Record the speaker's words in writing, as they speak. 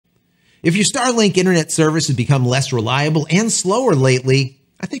If your Starlink internet service has become less reliable and slower lately,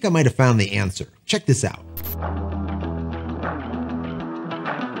 I think I might have found the answer. Check this out.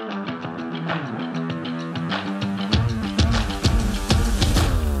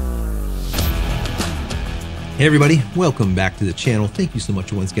 Hey everybody, welcome back to the channel. Thank you so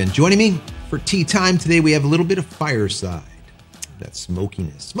much once again joining me for tea time. Today we have a little bit of fireside. That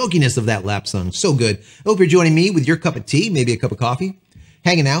smokiness of that lap song, so good. I hope you're joining me with your cup of tea, maybe a cup of coffee,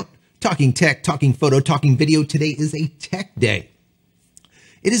 hanging out, talking tech, talking photo, talking video. Today is a tech day.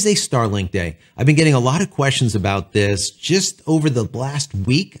 It is a Starlink day. I've been getting a lot of questions about this just over the last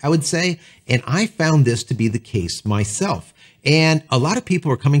week, I would say, and I found this to be the case myself. And a lot of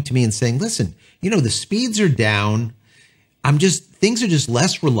people are coming to me and saying, listen, you know, the speeds are down. Things are just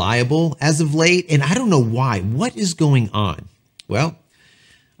less reliable as of late, and I don't know why. What is going on? Well,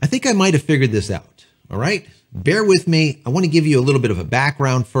 I think I might have figured this out, all right? Bear with me. I want to give you a little bit of a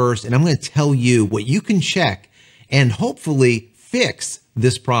background first, and I'm going to tell you what you can check and hopefully fix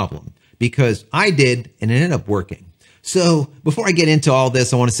this problem, because I did, and it ended up working. So before I get into all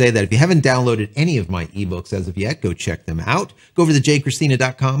this, I want to say that if you haven't downloaded any of my ebooks as of yet, go check them out. Go over to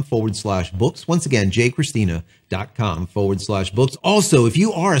JCristina.com/books. Once again, JCristina.com/books. Also, if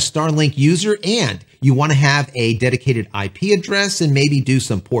you are a Starlink user and you want to have a dedicated IP address and maybe do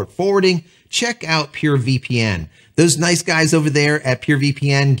some port forwarding, check out PureVPN. Those nice guys over there at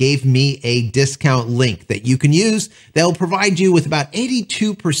PureVPN gave me a discount link that you can use. They'll provide you with about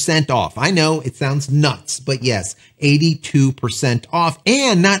 82% off. I know it sounds nuts, but yes, 82% off.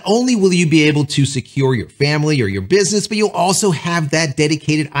 And not only will you be able to secure your family or your business, but you'll also have that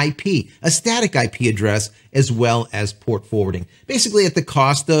dedicated IP, a static IP address, as well as port forwarding. Basically at the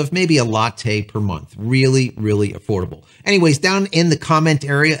cost of maybe a latte per month. Really, really affordable. Anyways, down in the comment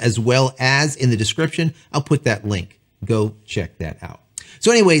area as well as in the description, I'll put that link. Go check that out.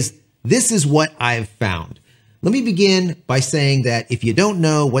 So anyways, this is what I've found. Let me begin by saying that if you don't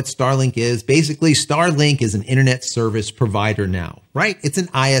know what Starlink is, basically Starlink is an internet service provider now, right? It's an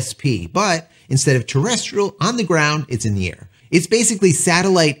ISP, but instead of terrestrial on the ground, it's in the air. It's basically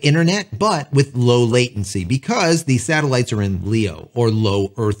satellite internet, but with low latency because these satellites are in LEO or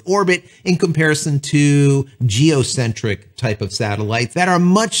low Earth orbit in comparison to geocentric type of satellites that are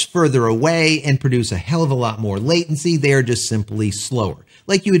much further away and produce a hell of a lot more latency. They are just simply slower,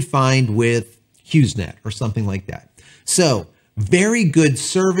 like you would find with HughesNet or something like that. So very good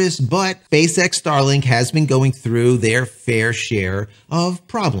service, but SpaceX Starlink has been going through their fair share of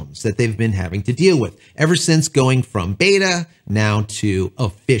problems that they've been having to deal with ever since going from beta now to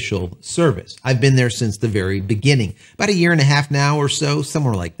official service. I've been there since the very beginning, about a year and a half now or so,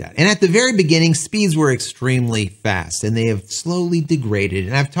 somewhere like that. And at the very beginning, speeds were extremely fast and they have slowly degraded.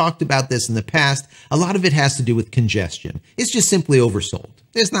 And I've talked about this in the past. A lot of it has to do with congestion. It's just simply oversold.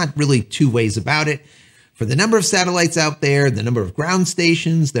 There's not really two ways about it. For the number of satellites out there, the number of ground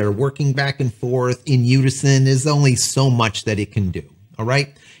stations that are working back and forth in unison is only so much that it can do, all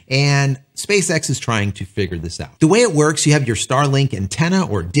right? And SpaceX is trying to figure this out. The way it works, you have your Starlink antenna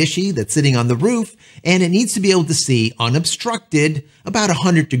or dishy that's sitting on the roof, and it needs to be able to see unobstructed about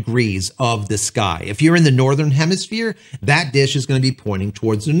 100 degrees of the sky. If you're in the northern hemisphere, that dish is going to be pointing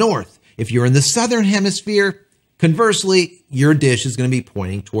towards the north. If you're in the southern hemisphere, conversely, your dish is going to be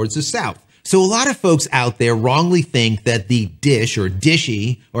pointing towards the south. So a lot of folks out there wrongly think that the dish or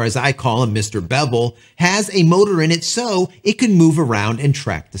dishy, or as I call him, Mr. Bevel, has a motor in it so it can move around and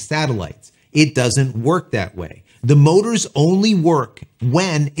track the satellites. It doesn't work that way. The motors only work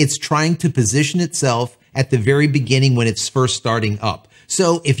when it's trying to position itself at the very beginning when it's first starting up.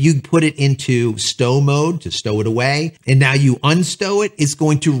 So if you put it into stow mode to stow it away, and now you unstow it, it's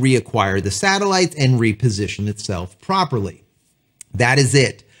going to reacquire the satellites and reposition itself properly. That is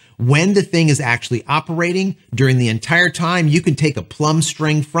it. When the thing is actually operating during the entire time, you can take a plumb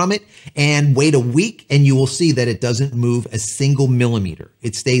string from it and wait a week and you will see that it doesn't move a single millimeter.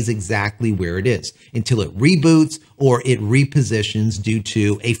 It stays exactly where it is until it reboots or it repositions due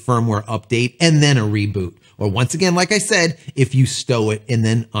to a firmware update and then a reboot. Or once again, like I said, if you stow it and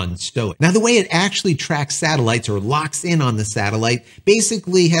then unstow it. Now, the way it actually tracks satellites or locks in on the satellite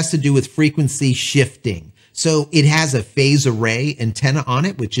basically has to do with frequency shifting. So it has a phase array antenna on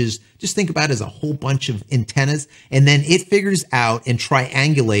it, which is, just think about it as a whole bunch of antennas. And then it figures out and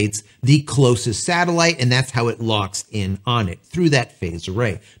triangulates the closest satellite. And that's how it locks in on it through that phase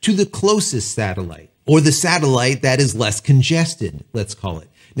array to the closest satellite, or the satellite that is less congested, let's call it.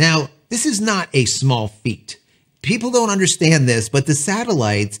 Now, this is not a small feat. People don't understand this, but the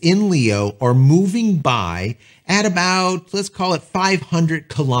satellites in LEO are moving by at about, let's call it 500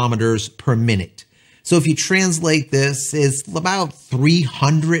 kilometers per minute. So if you translate this, it's about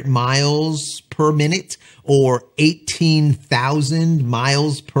 300 miles per minute or 18,000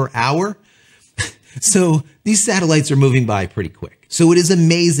 miles per hour. So these satellites are moving by pretty quick. So it is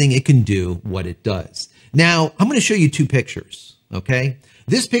amazing it can do what it does. Now, I'm going to show you two pictures, okay?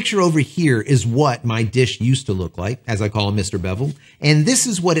 This picture over here is what my dish used to look like, as I call him Mr. Bevel, and this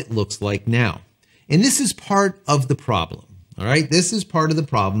is what it looks like now. And this is part of the problem, all right? This is part of the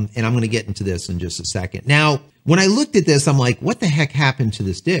problem, and I'm going to get into this in just a second. Now, when I looked at this, I'm like, what the heck happened to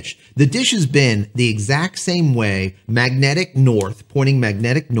this dish? The dish has been the exact same way, magnetic north, pointing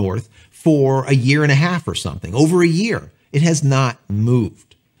magnetic north, for a year and a half or something, over a year. It has not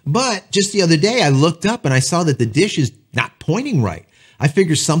moved. But just the other day, I looked up and I saw that the dish is not pointing right. I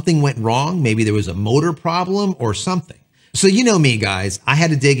figured something went wrong. Maybe there was a motor problem or something. So you know me, guys. I had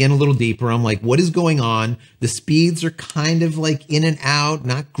to dig in a little deeper. I'm like, what is going on? The speeds are kind of like in and out,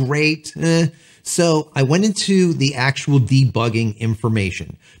 not great. So I went into the actual debugging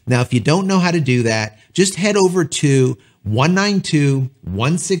information. Now, if you don't know how to do that, just head over to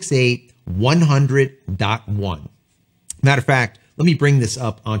 192.168.100.1. Matter of fact, let me bring this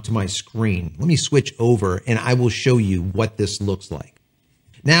up onto my screen. Let me switch over and I will show you what this looks like.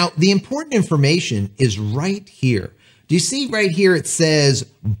 Now, the important information is right here. Do you see right here it says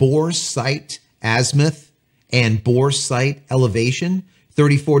bore site azimuth and bore site elevation,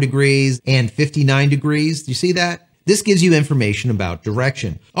 34 degrees and 59 degrees. Do you see that? This gives you information about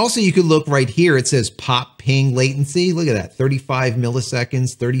direction. Also, you could look right here. It says pop ping latency. Look at that, 35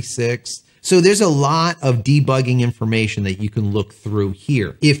 milliseconds, 36. So there's a lot of debugging information that you can look through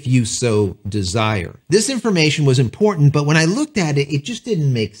here if you so desire. This information was important, but when I looked at it, it just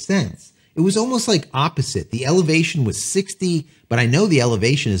didn't make sense. It was almost like opposite. The elevation was 60, but I know the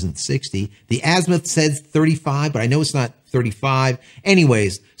elevation isn't 60. The azimuth says 35, but I know it's not 35.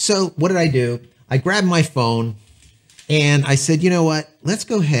 Anyways, so what did I do? I grabbed my phone and I said, you know what? Let's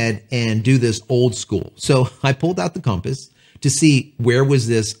go ahead and do this old school. So I pulled out the compass to see where was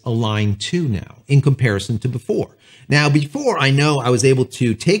this aligned to now in comparison to before. Now, before, I know I was able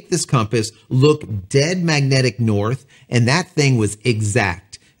to take this compass, look dead magnetic north, and that thing was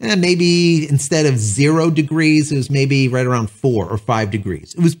exact. And maybe instead of 0 degrees, it was maybe right around 4 or 5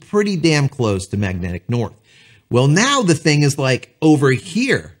 degrees. It was pretty damn close to magnetic north. Well, now the thing is like over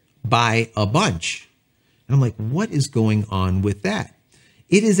here by a bunch. And I'm like, what is going on with that?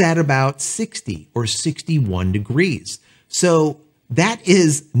 It is at about 60 or 61 degrees. So that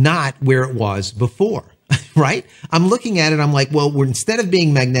is not where it was before, right? I'm looking at it, I'm like, well, we're instead of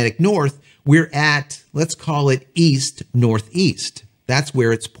being magnetic north, we're at, let's call it east, northeast. That's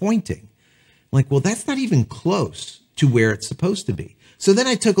where it's pointing. I'm like, well, that's not even close to where it's supposed to be. So then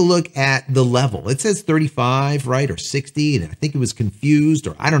I took a look at the level. It says 35, right, or 60, and I think it was confused,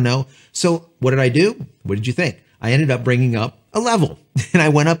 or I don't know. So what did I do? What did you think? I ended up bringing up a level. And I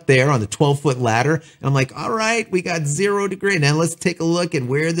went up there on the 12-foot ladder. And I'm like, all right, we got 0 degree. Now let's take a look at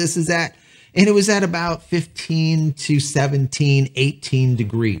where this is at. And it was at about 15 to 17, 18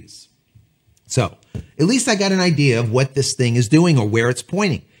 degrees. So at least I got an idea of what this thing is doing or where it's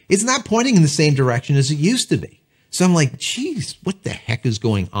pointing. It's not pointing in the same direction as it used to be. So I'm like, geez, what the heck is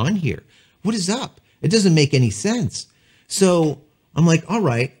going on here? What is up? It doesn't make any sense. So I'm like, all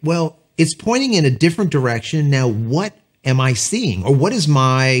right, well, it's pointing in a different direction. Now, what am I seeing? Or what is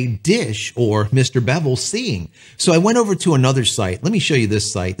my dish or Mr. Bevel seeing? So I went over to another site. Let me show you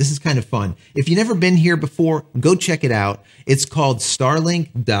this site. This is kind of fun. If you've never been here before, go check it out. It's called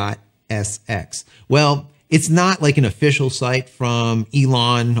Starlink.sx. Well, it's not like an official site from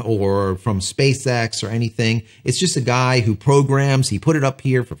Elon or from SpaceX or anything. It's just a guy who programs. He put it up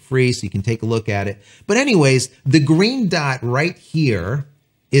here for free so you can take a look at it. But anyways, the green dot right here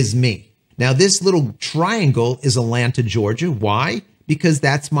is me. Now, this little triangle is Atlanta, Georgia. Why? Because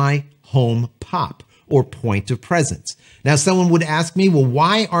that's my home pop or point of presence. Now, someone would ask me, well,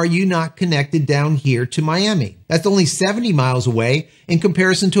 why are you not connected down here to Miami? That's only 70 miles away in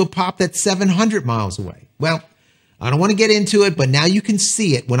comparison to a pop that's 700 miles away. Well, I don't want to get into it, but now you can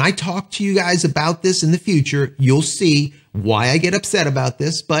see it. When I talk to you guys about this in the future, you'll see why I get upset about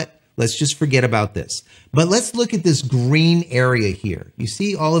this, but let's just forget about this. But let's look at this green area here. You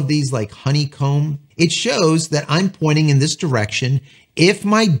see all of these like honeycomb? It shows that I'm pointing in this direction if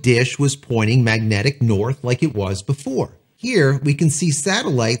my dish was pointing magnetic north like it was before. Here we can see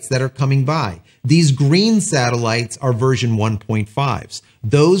satellites that are coming by. These green satellites are version 1.5s.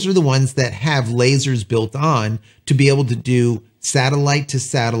 Those are the ones that have lasers built on to be able to do satellite to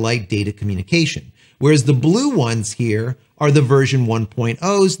satellite data communication. Whereas the blue ones here are the version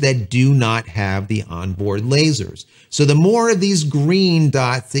 1.0s that do not have the onboard lasers. So the more of these green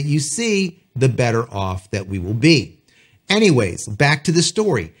dots that you see, the better off that we will be. Anyways, back to the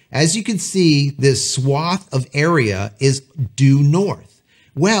story. As you can see, this swath of area is due north.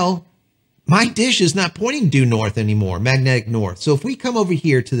 Well, my dish is not pointing due north anymore, magnetic north. So if we come over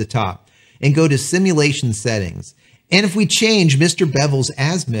here to the top and go to simulation settings, and if we change Mr. Bevel's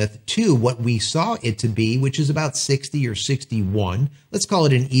azimuth to what we saw it to be, which is about 60 or 61, let's call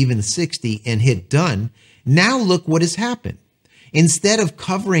it an even 60, and hit done, now look what has happened. Instead of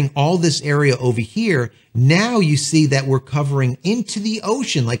covering all this area over here, now you see that we're covering into the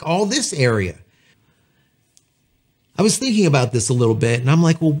ocean, like all this area. I was thinking about this a little bit, and I'm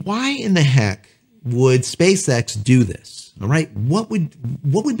like, well, why in the heck would SpaceX do this? All right, what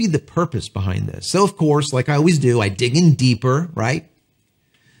would be the purpose behind this? So, of course, like I always do, I dig in deeper, right?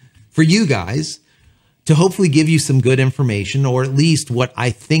 For you guys to hopefully give you some good information, or at least what I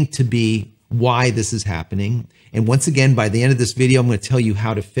think to be why this is happening. And once again, by the end of this video, I'm going to tell you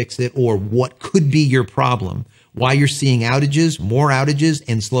how to fix it, or what could be your problem, why you're seeing outages, more outages,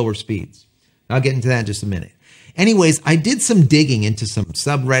 and slower speeds. I'll get into that in just a minute. Anyways, I did some digging into some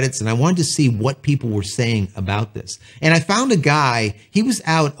subreddits, and I wanted to see what people were saying about this. And I found a guy, he was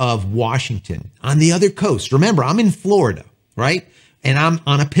out of Washington on the other coast. Remember, I'm in Florida, right? And I'm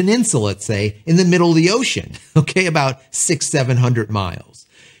on a peninsula, let's say, in the middle of the ocean, okay, about 600-700 miles.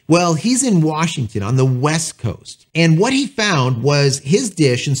 Well, he's in Washington on the West Coast. And what he found was his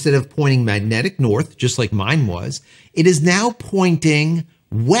dish, instead of pointing magnetic north, just like mine was, it is now pointing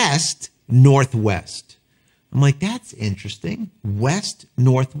west, northwest. I'm like, that's interesting. West,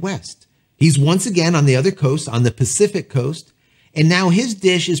 northwest. He's once again on the other coast, on the Pacific coast, and now his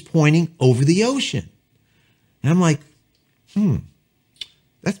dish is pointing over the ocean. And I'm like,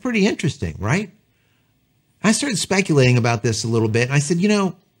 that's pretty interesting, right? I started speculating about this a little bit, and I said, you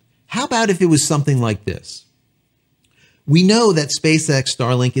know, how about if it was something like this? We know that SpaceX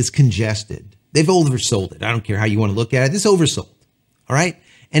Starlink is congested. They've oversold it. I don't care how you want to look at it. It's oversold, all right?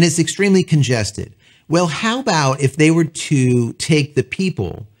 And it's extremely congested. Well, how about if they were to take the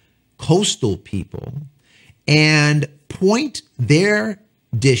people, coastal people, and point their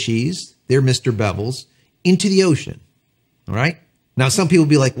dishes, their Mr. Bevels, into the ocean, all right? Now, some people will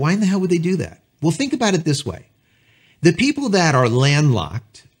be like, why in the hell would they do that? Well, think about it this way. The people that are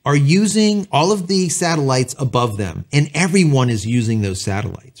landlocked are using all of the satellites above them, and everyone is using those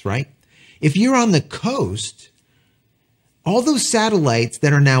satellites, right? If you're on the coast, all those satellites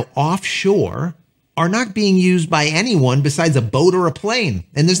that are now offshore are not being used by anyone besides a boat or a plane,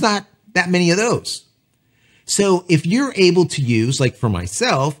 and there's not that many of those. So if you're able to use, like for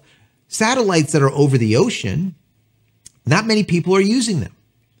myself, satellites that are over the ocean, not many people are using them.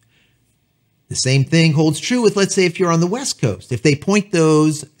 The same thing holds true with, let's say, if you're on the West Coast. If they point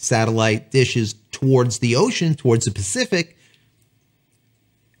those satellite dishes towards the ocean, towards the Pacific,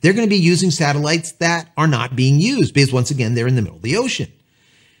 they're going to be using satellites that are not being used because, once again, they're in the middle of the ocean.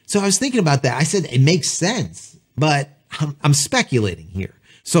 So I was thinking about that. I said, it makes sense, but I'm speculating here.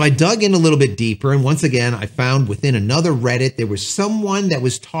 So I dug in a little bit deeper, and once again, I found within another Reddit, there was someone that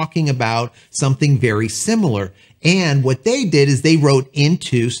was talking about something very similar. And what they did is they wrote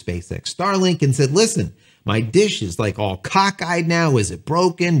into SpaceX Starlink and said, listen, my dish is like all cockeyed now. Is it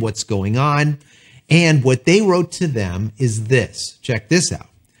broken? What's going on? And what they wrote to them is this. Check this out.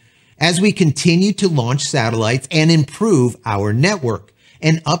 As we continue to launch satellites and improve our network,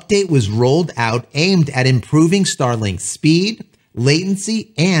 an update was rolled out aimed at improving Starlink's speed,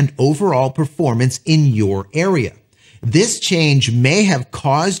 latency, and overall performance in your area. This change may have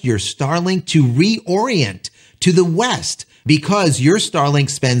caused your Starlink to reorient to the west because your Starlink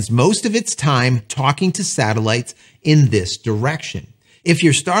spends most of its time talking to satellites in this direction. If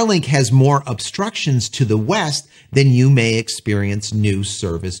your Starlink has more obstructions to the west, then you may experience new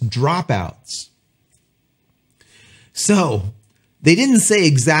service dropouts. So they didn't say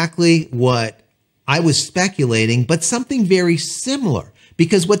exactly what I was speculating, but something very similar,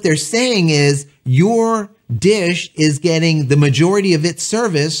 because what they're saying is your dish is getting the majority of its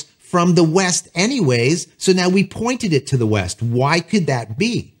service from the west anyways, so now we pointed it to the west. Why could that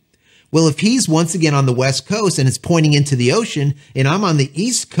be? Well, if he's once again on the west coast and it's pointing into the ocean, and I'm on the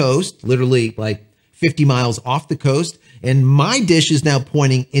east coast, literally like 50 miles off the coast, and my dish is now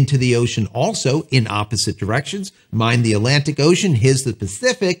pointing into the ocean also in opposite directions, mine the Atlantic Ocean, his the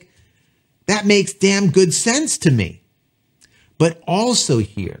Pacific, that makes damn good sense to me. But also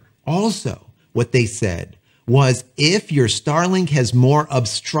here, what they said was if your Starlink has more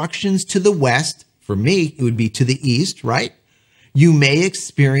obstructions to the west, for me, it would be to the east, right? You may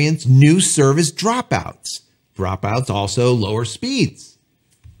experience new service dropouts. Dropouts also lower speeds.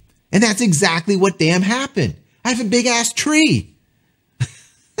 And that's exactly what damn happened. I have a big ass tree.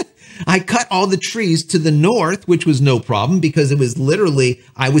 I cut all the trees to the north, which was no problem because it was literally,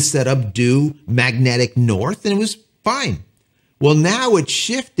 I was set up due magnetic north and it was fine. Well, now it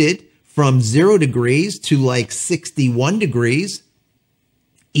shifted from 0 degrees to like 61 degrees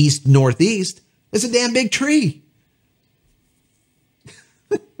east northeast. It's a damn big tree.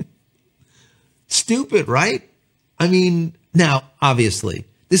 Stupid, right? I mean, now, obviously,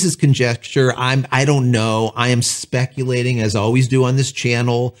 this is conjecture. I don't know. I am speculating, as I always do on this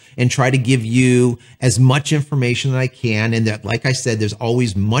channel, and try to give you as much information that I can. And that, like I said, there's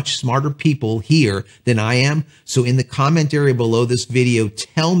always much smarter people here than I am. So in the comment area below this video,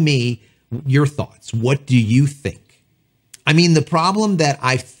 tell me your thoughts. What do you think? I mean, the problem that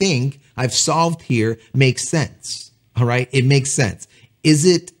I think I've solved here makes sense. All right? It makes sense. Is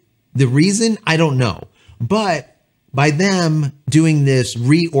it the reason? I don't know. But by them doing this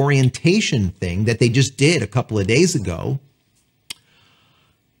reorientation thing that they just did a couple of days ago,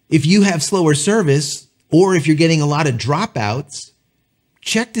 if you have slower service or if you're getting a lot of dropouts,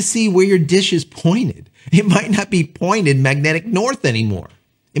 check to see where your dish is pointed. It might not be pointed magnetic north anymore.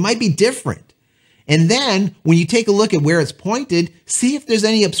 It might be different. And then when you take a look at where it's pointed, see if there's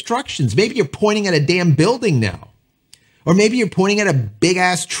any obstructions. Maybe you're pointing at a damn building now. Or maybe you're pointing at a big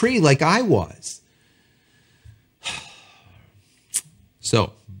ass tree like I was.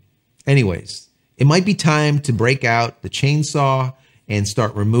 So anyways, it might be time to break out the chainsaw and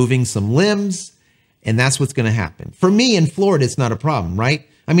start removing some limbs. And that's what's going to happen. For me in Florida, it's not a problem, right?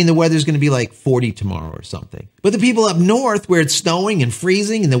 I mean, the weather's going to be like 40 tomorrow or something. But the people up north where it's snowing and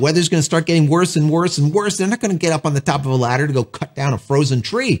freezing and the weather's going to start getting worse and worse and worse, they're not going to get up on the top of a ladder to go cut down a frozen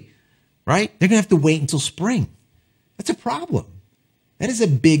tree, right? They're going to have to wait until spring. That's a problem. That is a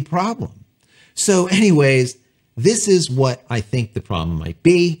big problem. So anyways, this is what I think the problem might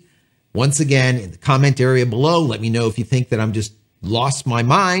be. Once again, in the comment area below, let me know if you think that I'm just lost my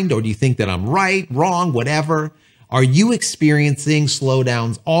mind or do you think that I'm right, wrong, whatever. Are you experiencing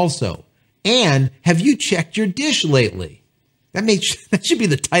slowdowns also? And have you checked your dish lately? That should be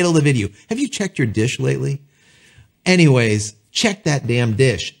the title of the video. Have you checked your dish lately? Anyways, check that damn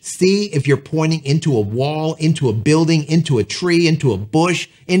dish. See if you're pointing into a wall, into a building, into a tree, into a bush,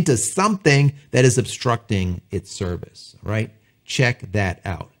 into something that is obstructing its service, right? Check that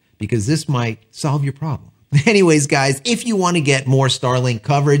out because this might solve your problem. Anyways, guys, if you want to get more Starlink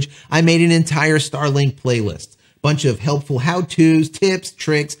coverage, I made an entire Starlink playlist. Bunch of helpful how-tos, tips,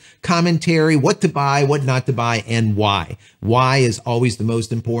 tricks, commentary, what to buy, what not to buy, and why. Why is always the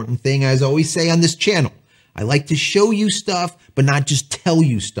most important thing, as I always say on this channel. I like to show you stuff, but not just tell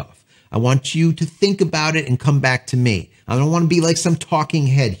you stuff. I want you to think about it and come back to me. I don't want to be like some talking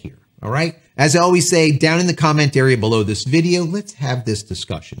head here, all right? As I always say, down in the comment area below this video, let's have this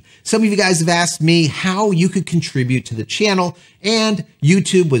discussion. Some of you guys have asked me how you could contribute to the channel, and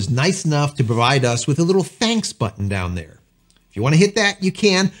YouTube was nice enough to provide us with a little thanks button down there. If you want to hit that, you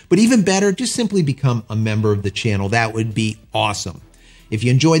can, but even better, just simply become a member of the channel. That would be awesome. If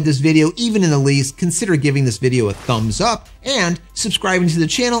you enjoyed this video, even in the least, consider giving this video a thumbs up and subscribing to the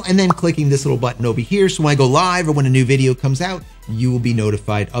channel and then clicking this little button over here so when I go live or when a new video comes out, you will be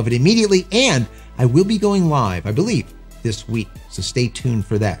notified of it immediately. And I will be going live, I believe, this week. So stay tuned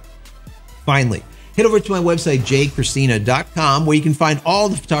for that. Finally, head over to my website, JCristina.com, where you can find all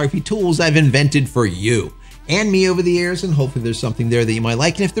the photography tools I've invented for you and me over the years. And hopefully there's something there that you might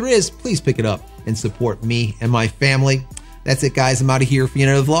like. And if there is, please pick it up and support me and my family. That's it, guys. I'm out of here for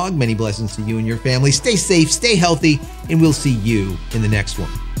another vlog. Many blessings to you and your family. Stay safe, stay healthy, and we'll see you in the next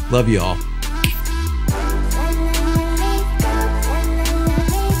one. Love you all.